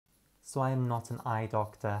so I am not an eye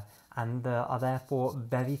doctor, and there are therefore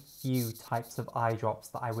very few types of eye drops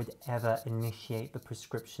that I would ever initiate the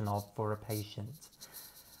prescription of for a patient.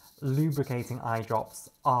 Lubricating eye drops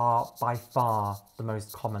are by far the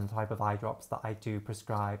most common type of eye drops that I do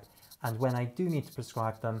prescribe, and when I do need to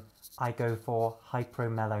prescribe them, I go for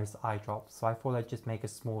Hypromellose eye drops, so I thought I'd just make a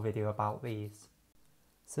small video about these.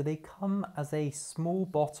 So they come as a small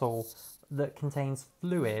bottle that contains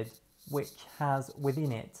fluid which has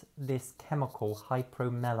within it this chemical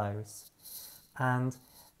Hypromellose, and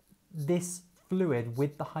this fluid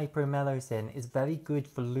with the Hypromellose in is very good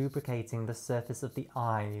for lubricating the surface of the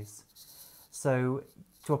eyes. So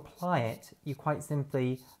to apply it, you quite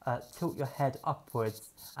simply tilt your head upwards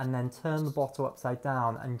and then turn the bottle upside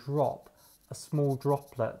down and drop a small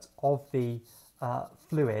droplet of the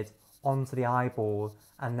fluid onto the eyeball,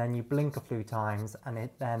 and then you blink a few times and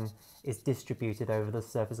it then is distributed over the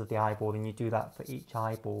surface of the eyeball, and you do that for each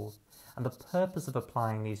eyeball. And the purpose of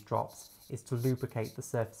applying these drops is to lubricate the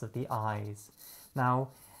surface of the eyes. Now,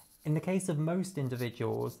 in the case of most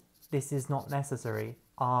individuals, this is not necessary.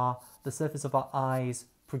 The surface of our eyes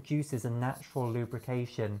produces a natural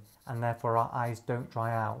lubrication, and therefore our eyes don't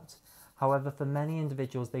dry out. However, for many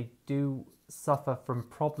individuals, they do suffer from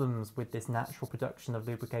problems with this natural production of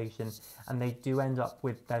lubrication, and they do end up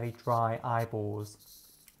with very dry eyeballs.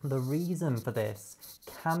 The reason for this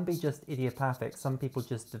can be just idiopathic. Some people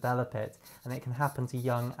just develop it, and it can happen to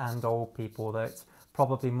young and old people, though it's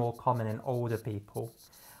probably more common in older people.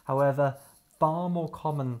 However, far more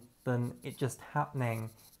common than it just happening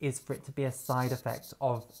is for it to be a side effect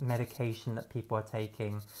of medication that people are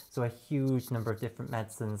taking. So a huge number of different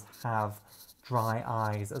medicines have dry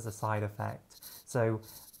eyes as a side effect. So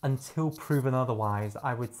until proven otherwise,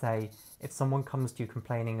 I would say if someone comes to you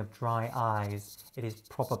complaining of dry eyes, it is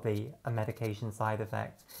probably a medication side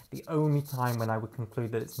effect. The only time when I would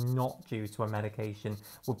conclude that it's not due to a medication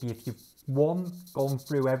would be if you've, one, gone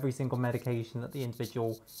through every single medication that the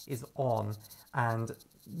individual is on and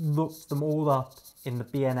looked them all up in the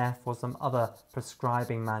BNF or some other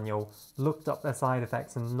prescribing manual, looked up their side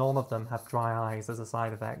effects, and none of them have dry eyes as a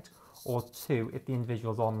side effect. Or two, if the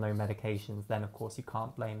individual's on no medications, then of course you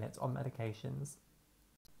can't blame it on medications.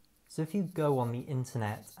 So if you go on the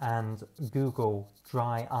internet and Google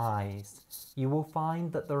dry eyes, you will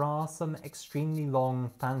find that there are some extremely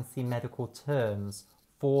long, fancy medical terms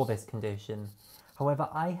for this condition. However,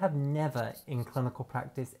 I have never in clinical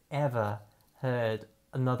practice ever heard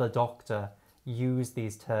another doctor use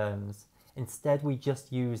these terms. Instead, we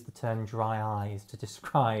just use the term dry eyes to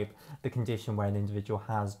describe the condition where an individual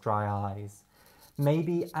has dry eyes.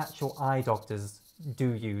 Maybe actual eye doctors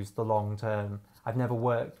do use the long term. I've never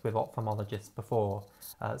worked with ophthalmologists before,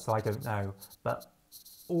 so I don't know. But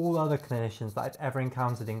all other clinicians that I've ever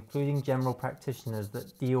encountered, including general practitioners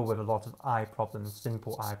that deal with a lot of eye problems,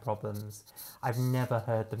 simple eye problems, I've never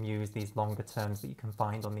heard them use these longer terms that you can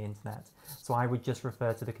find on the internet. So I would just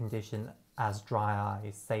refer to the condition as dry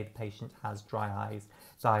eyes, say the patient has dry eyes,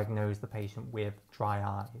 diagnose the patient with dry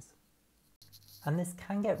eyes. And this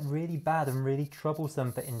can get really bad and really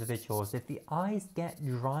troublesome for individuals. If the eyes get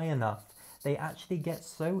dry enough, they actually get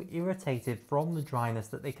so irritated from the dryness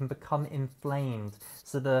that they can become inflamed.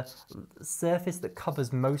 So the surface that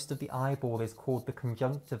covers most of the eyeball is called the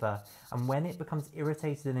conjunctiva, and when it becomes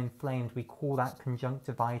irritated and inflamed, we call that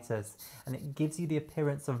conjunctivitis, and it gives you the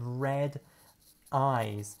appearance of red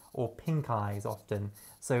eyes or pink eyes often.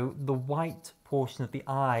 So the white portion of the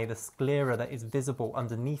eye, the sclera that is visible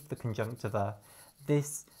underneath the conjunctiva,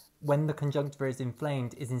 this, when the conjunctiva is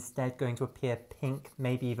inflamed, is instead going to appear pink,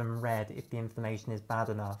 maybe even red if the inflammation is bad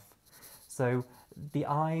enough. So the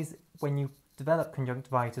eyes, when you develop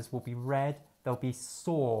conjunctivitis, will be red, they'll be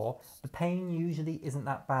sore. The pain usually isn't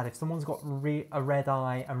that bad. If someone's got a red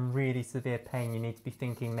eye and really severe pain, you need to be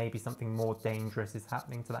thinking maybe something more dangerous is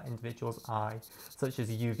happening to that individual's eye, such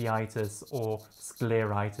as uveitis or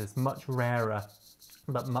scleritis, much rarer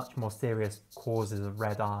but much more serious causes of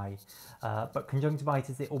red eye. But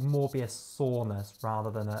conjunctivitis, it will more be a soreness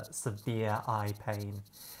rather than a severe eye pain.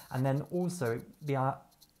 And then also,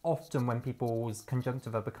 often when people's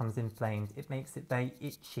conjunctiva becomes inflamed, it makes it very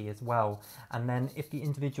itchy as well. And then if the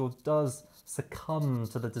individual does succumb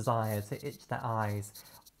to the desire to itch their eyes,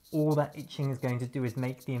 all that itching is going to do is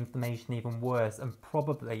make the inflammation even worse and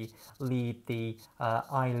probably lead the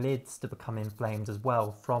eyelids to become inflamed as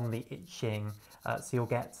well from the itching. So you'll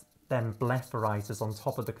get then blepharitis on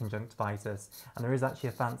top of the conjunctivitis. And there is actually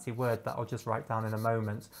a fancy word that I'll just write down in a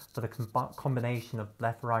moment for the combination of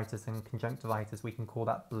blepharitis and conjunctivitis. We can call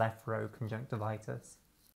that blepharoconjunctivitis.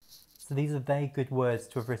 So these are very good words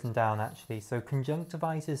to have written down actually. So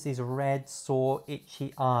conjunctivitis is red, sore,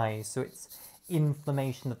 itchy eyes. So it's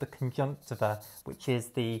inflammation of the conjunctiva, which is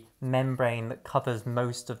the membrane that covers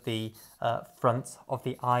most of the front of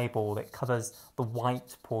the eyeball. It covers the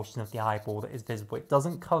white portion of the eyeball that is visible. It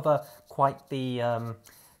doesn't cover quite the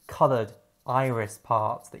coloured iris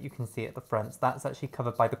part that you can see at the front. That's actually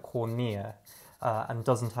covered by the cornea. And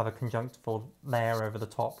doesn't have a conjunctival layer over the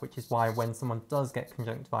top, which is why when someone does get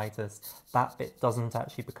conjunctivitis, that bit doesn't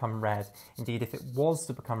actually become red. Indeed, if it was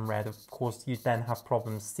to become red, of course, you'd then have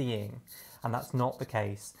problems seeing, and that's not the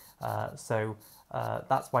case. So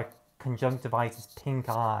that's why conjunctivitis pink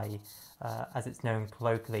eye, as it's known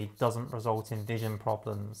colloquially, doesn't result in vision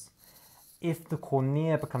problems. If the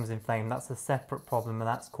cornea becomes inflamed, that's a separate problem, and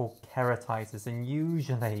that's called keratitis. And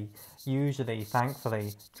usually,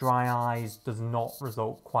 thankfully, dry eyes does not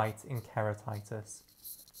result quite in keratitis.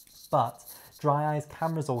 But dry eyes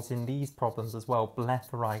can result in these problems as well,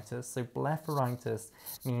 blepharitis. So blepharitis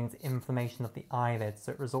means inflammation of the eyelids.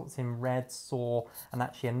 So it results in red, sore, and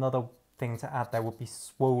actually another thing to add there would be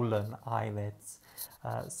swollen eyelids.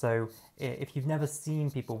 So if you've never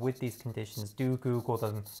seen people with these conditions, do Google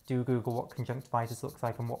them. Do Google what conjunctivitis looks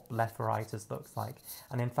like and what blepharitis looks like.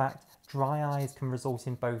 And in fact, dry eyes can result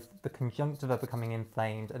in both the conjunctiva becoming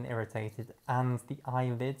inflamed and irritated and the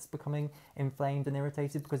eyelids becoming inflamed and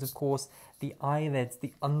irritated, because of course the eyelids,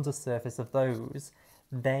 the undersurface of those,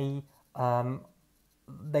 they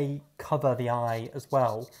cover the eye as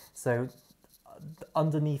well. So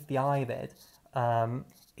underneath the eyelid,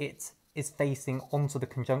 it is facing onto the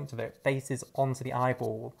conjunctiva, it faces onto the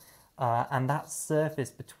eyeball, and that surface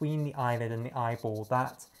between the eyelid and the eyeball,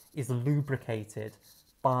 that is lubricated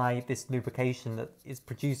by this lubrication that is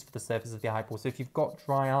produced for the surface of the eyeball. So if you've got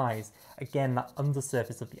dry eyes, again, that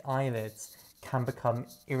undersurface of the eyelids can become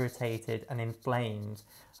irritated and inflamed,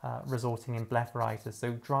 resulting in blepharitis.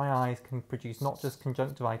 So dry eyes can produce not just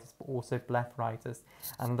conjunctivitis, but also blepharitis.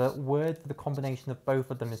 And the word for the combination of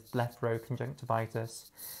both of them is blepharoconjunctivitis.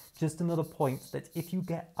 Just another point that if you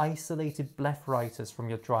get isolated blepharitis from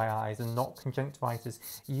your dry eyes and not conjunctivitis,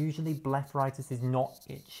 usually blepharitis is not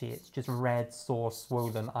itchy, it's just red, sore,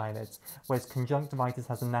 swollen eyelids, whereas conjunctivitis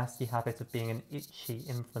has a nasty habit of being an itchy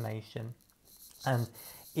inflammation. And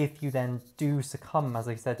if you then do succumb, as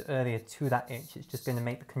I said earlier, to that itch, it's just going to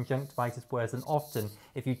make the conjunctivitis worse. And often,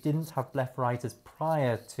 if you didn't have blepharitis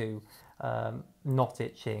prior to not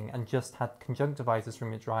itching and just had conjunctivitis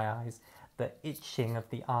from your dry eyes, the itching of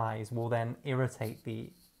the eyes will then irritate the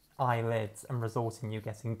eyelids and result in you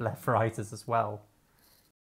getting blepharitis as well.